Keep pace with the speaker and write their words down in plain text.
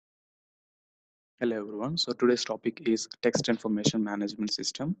Hello everyone. So today's topic is Text Information Management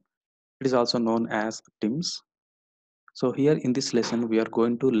System. It is also known as TIMS. So here in this lesson, we are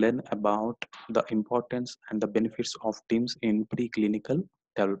going to learn about the importance and the benefits of TIMS in preclinical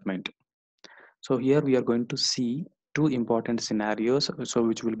development. So here we are going to see two important scenarios, so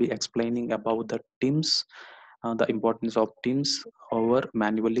which will be explaining about the TIMS, the importance of TIMS over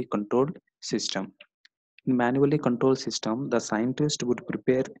manually controlled system. In manually controlled system, the scientist would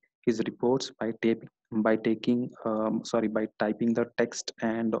prepare his reports by typing the text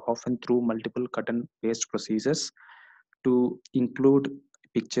and often through multiple cut and paste procedures to include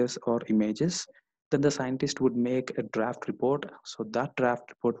pictures or images. Then the scientist would make a draft report. So that draft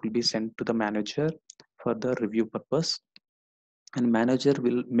report will be sent to the manager for the review purpose, and manager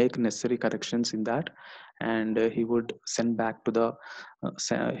will make necessary corrections in that, and he would send back to the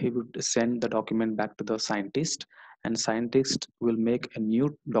he would send the document back to the scientist, and scientist will make a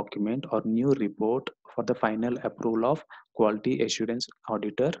new document or new report for the final approval of quality assurance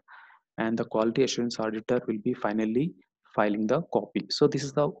auditor, and the quality assurance auditor will be finally filing the copy. So this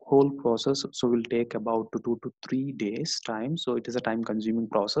is the whole process, so will take about 2 to 3 days time, so it is a time consuming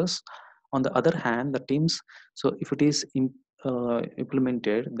process. On the other hand, the teams, so if it is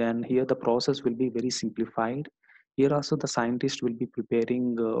implemented, then here the process will be very simplified. Here also the scientist will be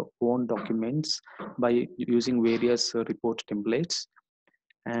preparing own documents by using various report templates,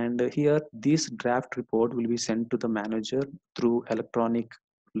 and here this draft report will be sent to the manager through electronic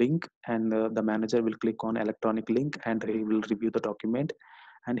link, and the manager will click on electronic link and he will review the document,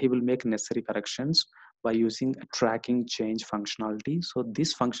 and he will make necessary corrections by using a tracking change functionality. So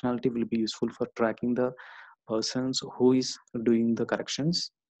this functionality will be useful for tracking the persons who is doing the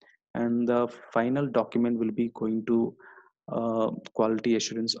corrections, and the final document will be going to quality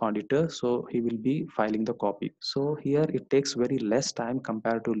assurance auditor, so he will be filing the copy. So here it takes very less time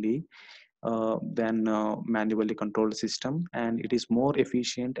comparatively than manually controlled system, and it is more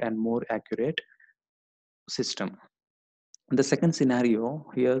efficient and more accurate system. The second scenario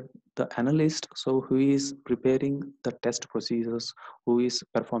here, the analyst, so who is preparing the test procedures, who is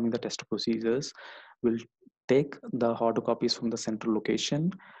performing the test procedures, will take the hard copies from the central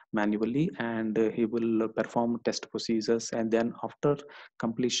location manually, and he will perform test procedures, and then after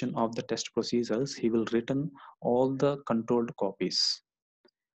completion of the test procedures he will return all the controlled copies.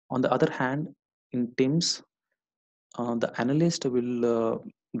 On the other hand, in TIMS, the analyst will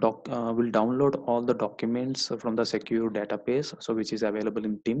download all the documents from the secure database, so which is available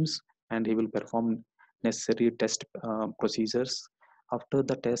in TIMS, and he will perform necessary test procedures. After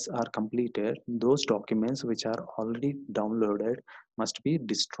the tests are completed, those documents which are already downloaded must be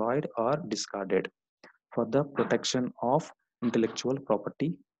destroyed or discarded for the protection of intellectual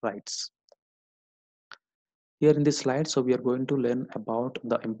property rights. Here in this slide, so we are going to learn about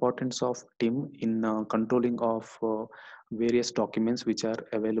the importance of TIM in controlling of various documents which are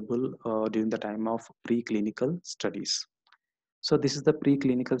available during the time of preclinical studies. So this is the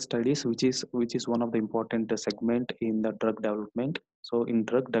preclinical studies, which is one of the important segment in the drug development. So in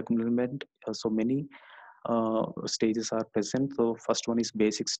drug development, so many stages are present. So first one is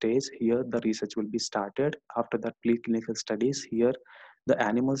basic stage. Here the research will be started. After that, preclinical studies. Here the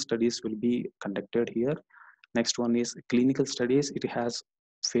animal studies will be conducted here. Next one is clinical studies. It has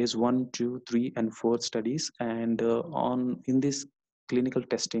phase 1, 2, 3, and 4 studies, and on in this clinical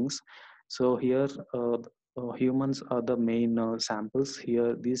testings, so here humans are the main samples.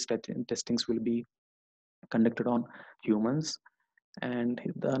 Here these testings will be conducted on humans, and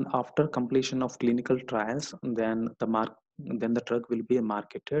then after completion of clinical trials, then the drug will be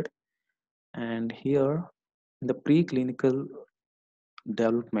marketed. And here in the preclinical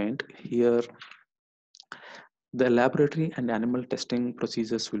development, here the laboratory and animal testing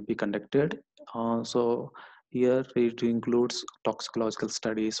procedures will be conducted. So here it includes toxicological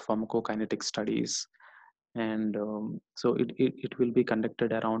studies, pharmacokinetic studies, and it will be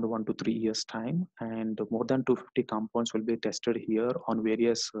conducted around 1 to 3 years time, and more than 250 compounds will be tested here on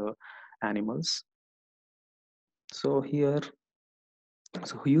various animals. So here,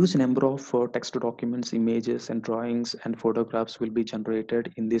 so huge number of text documents, images, and drawings and photographs will be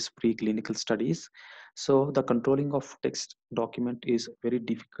generated in these preclinical studies. So the controlling of text document is very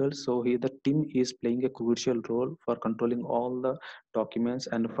difficult. So here the team is playing a crucial role for controlling all the documents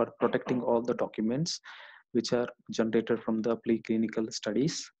and for protecting all the documents which are generated from the preclinical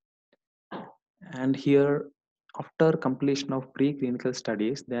studies. And here, after completion of preclinical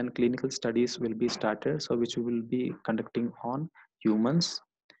studies, then clinical studies will be started, so which we will be conducting on humans.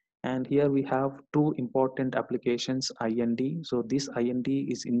 And here we have two important applications, IND. So this IND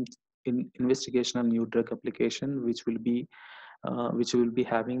is in investigation of new drug application, which will be which will be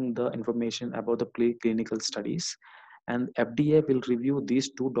having the information about the preclinical studies. And FDA will review these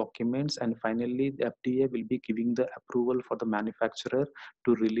two documents, and finally the FDA will be giving the approval for the manufacturer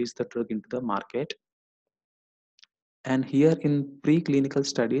to release the drug into the market. And here in preclinical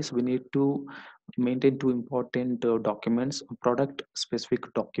studies, we need to maintain two important documents: product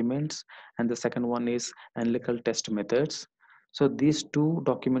specific documents, and the second one is analytical test methods. So these two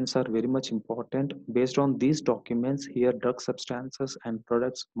documents are very much important. Based on these documents, here drug substances and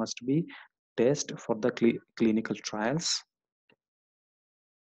products must be tested for the clinical trials.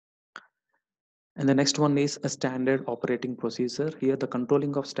 And the next one is a standard operating procedure. Here, the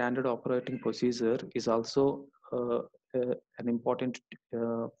controlling of standard operating procedure is also an important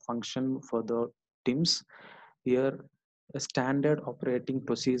function for the TIMS. Here, a standard operating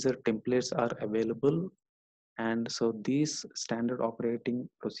procedure templates are available, and so these standard operating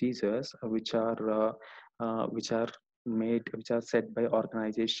procedures, which are which are set by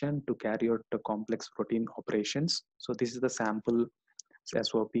organization to carry out the complex protein operations. So this is the sample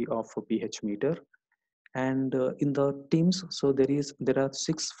SOP of a pH meter. And in the TIMS, so there are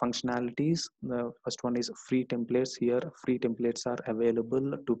 6 functionalities. The first one is free templates. Here free templates are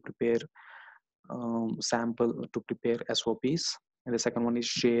available to prepare sample to prepare SOPs. And the second one is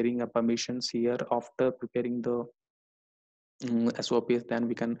sharing permissions. Here after preparing the SOPs, then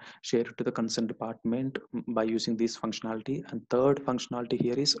we can share it to the consent department by using this functionality. And third functionality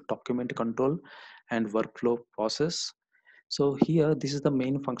here is document control and workflow process. So here, this is the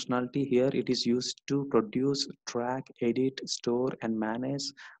main functionality. Here it is used to produce, track, edit, store, and manage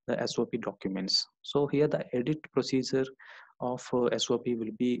the SOP documents. So here the edit procedure of SOP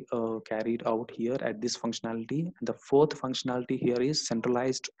will be carried out here at this functionality. And the fourth functionality here is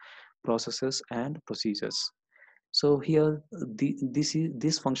centralized processes and procedures. So here,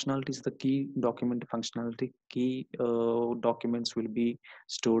 this functionality is the key document functionality. Key documents will be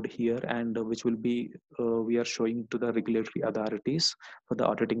stored here, and which will be we are showing to the regulatory authorities for the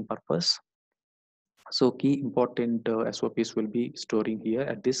auditing purpose. So key important SOPs will be storing here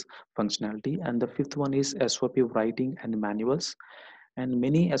at this functionality. And the fifth one is SOP writing and manuals. And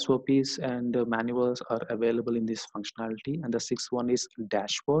many SOPs and manuals are available in this functionality. And the sixth one is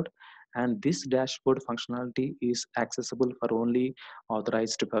dashboard. And this dashboard functionality is accessible for only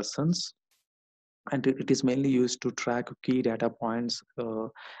authorized persons. And it is mainly used to track key data points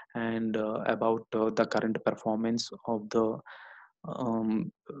and about the current performance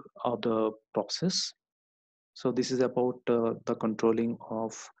um, of the process. So this is about the controlling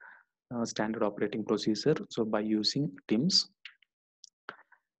of standard operating procedure. So by using TIMS.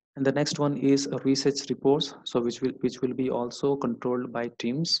 And the next one is research reports, so which will be also controlled by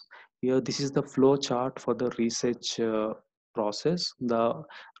teams. Here, this is the flow chart for the research process. The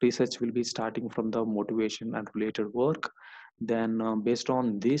research will be starting from the motivation and related work. Then, based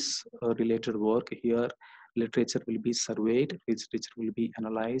on this related work, here literature will be surveyed, literature will be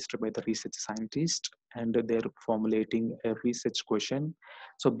analyzed by the research scientist, and they're formulating a research question.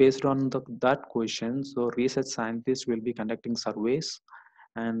 So, based on that question, so research scientists will be conducting surveys,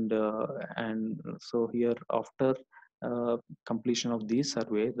 and so here after completion of this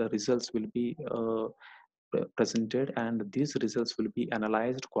survey, the results will be presented, and these results will be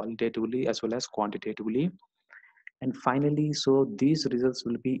analyzed qualitatively as well as quantitatively. And finally, so these results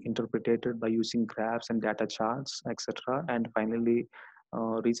will be interpreted by using graphs and data charts, etc. And finally,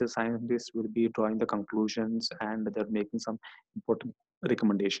 research scientists will be drawing the conclusions, and they're making some important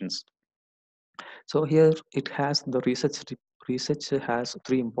recommendations. So here it has the research has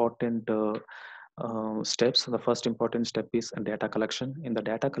 3 important steps. The first important step is data collection. In the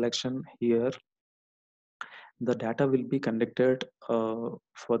data collection here, the data will be conducted for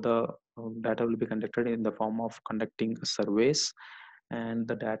the data will be conducted in the form of conducting surveys, and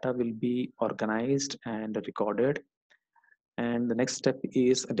the data will be organized and recorded. And the next step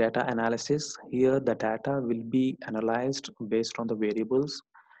is data analysis. Here the data will be analyzed based on the variables.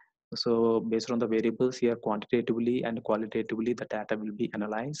 So based on the variables here, quantitatively and qualitatively, the data will be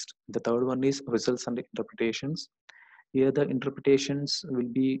analyzed. The third one is results and interpretations. Here the interpretations will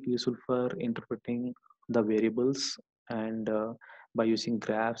be useful for interpreting the variables, and by using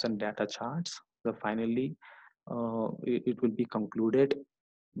graphs and data charts. So finally, it will be concluded.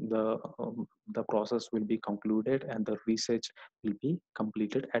 The process will be concluded, and the research will be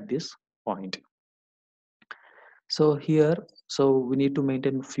completed at this point. So here, so we need to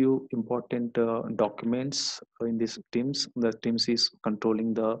maintain few important documents in this TIMS. The TIMS is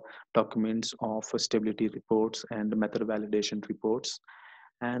controlling the documents of stability reports and method validation reports.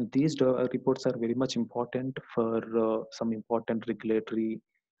 And these reports are very much important for some important regulatory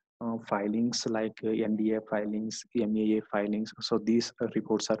filings like NDA filings, MAA filings. So these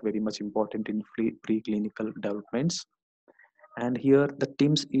reports are very much important in preclinical developments. And here the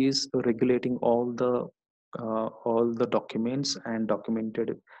TIMS is regulating all the documents and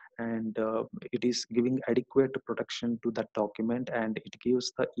documented, and it is giving adequate protection to that document, and it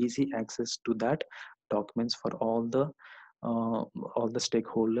gives the easy access to that documents for all the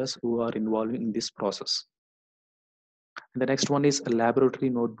stakeholders who are involved in this process. The next one is a laboratory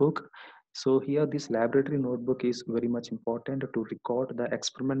notebook. So here this laboratory notebook is very much important to record the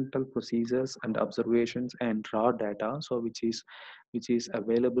experimental procedures and observations and raw data. So which is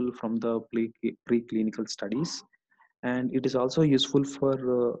available from the preclinical studies, and it is also useful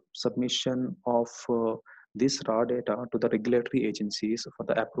for submission of this raw data to the regulatory agencies for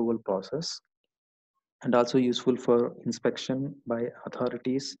the approval process, and also useful for inspection by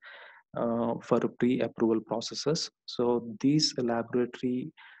authorities for pre-approval processes. So these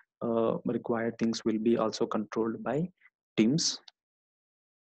laboratory required things will be also controlled by TIMS.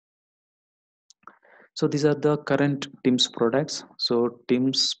 So these are the current TIMS products. So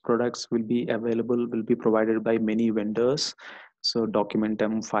TIMS products will be available, will be provided by many vendors. So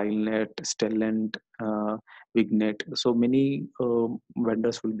Documentum, FileNet, Stellent, Vignet. So many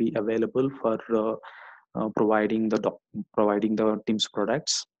vendors will be available for providing the TIMS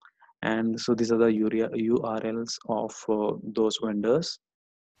products. And so these are the URLs of those vendors.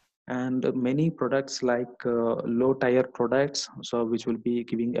 And many products like low tier products, so which will be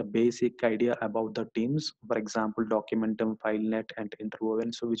giving a basic idea about the teams, for example Documentum, FileNet and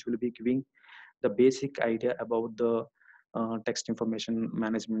Interwoven, so which will be giving the basic idea about the text information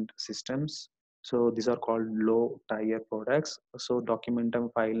management systems. So these are called low tier products. So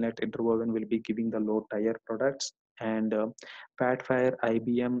Documentum, FileNet, Interwoven will be giving the low tier products, and Fatfire,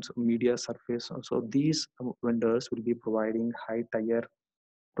 IBM's Media Surface. So these vendors will be providing high tier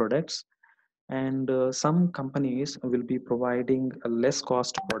products, and some companies will be providing less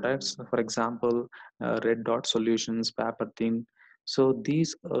cost products, for example red dot solutions, paper thin. So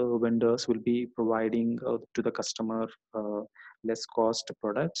these vendors will be providing to the customer less cost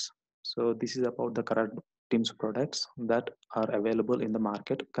products. So this is about the current teams products that are available in the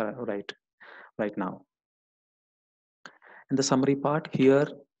market right now. In the summary part here,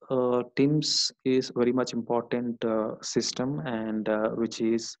 TIMS is very much important system, and which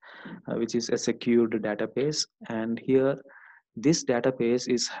is a secured database. And here this database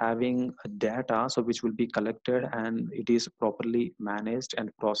is having a data, so which will be collected and it is properly managed and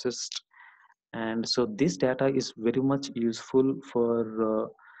processed. And so this data is very much useful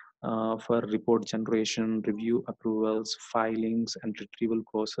for report generation, review approvals, filings, and retrieval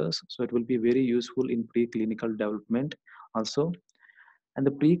process. So it will be very useful in preclinical development also. And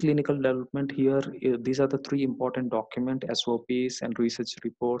the preclinical development here, these are the three important document: SOPs and research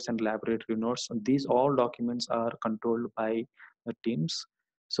reports and laboratory notes. And these all documents are controlled by the teams.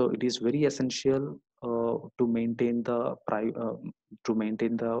 So it is very essential to maintain the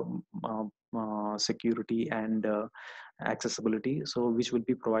security and accessibility. So which will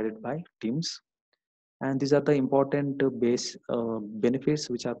be provided by teams. And these are the important base benefits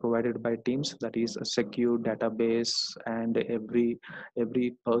which are provided by teams, that is a secure database, and every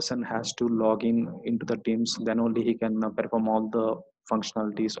person has to log in into the teams, then only he can perform all the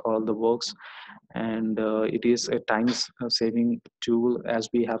functionalities, all the works. And it is a time saving tool, as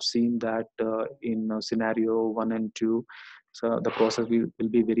we have seen that in scenario 1 and 2. So the process will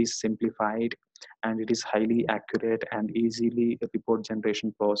be very simplified, and it is highly accurate and easily a report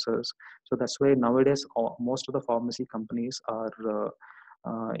generation process. So that's why nowadays most of the pharmacy companies are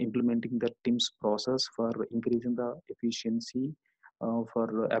implementing the TIMS process for increasing the efficiency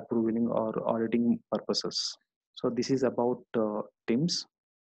for approving or auditing purposes. So this is about TIMS.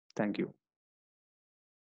 Thank you.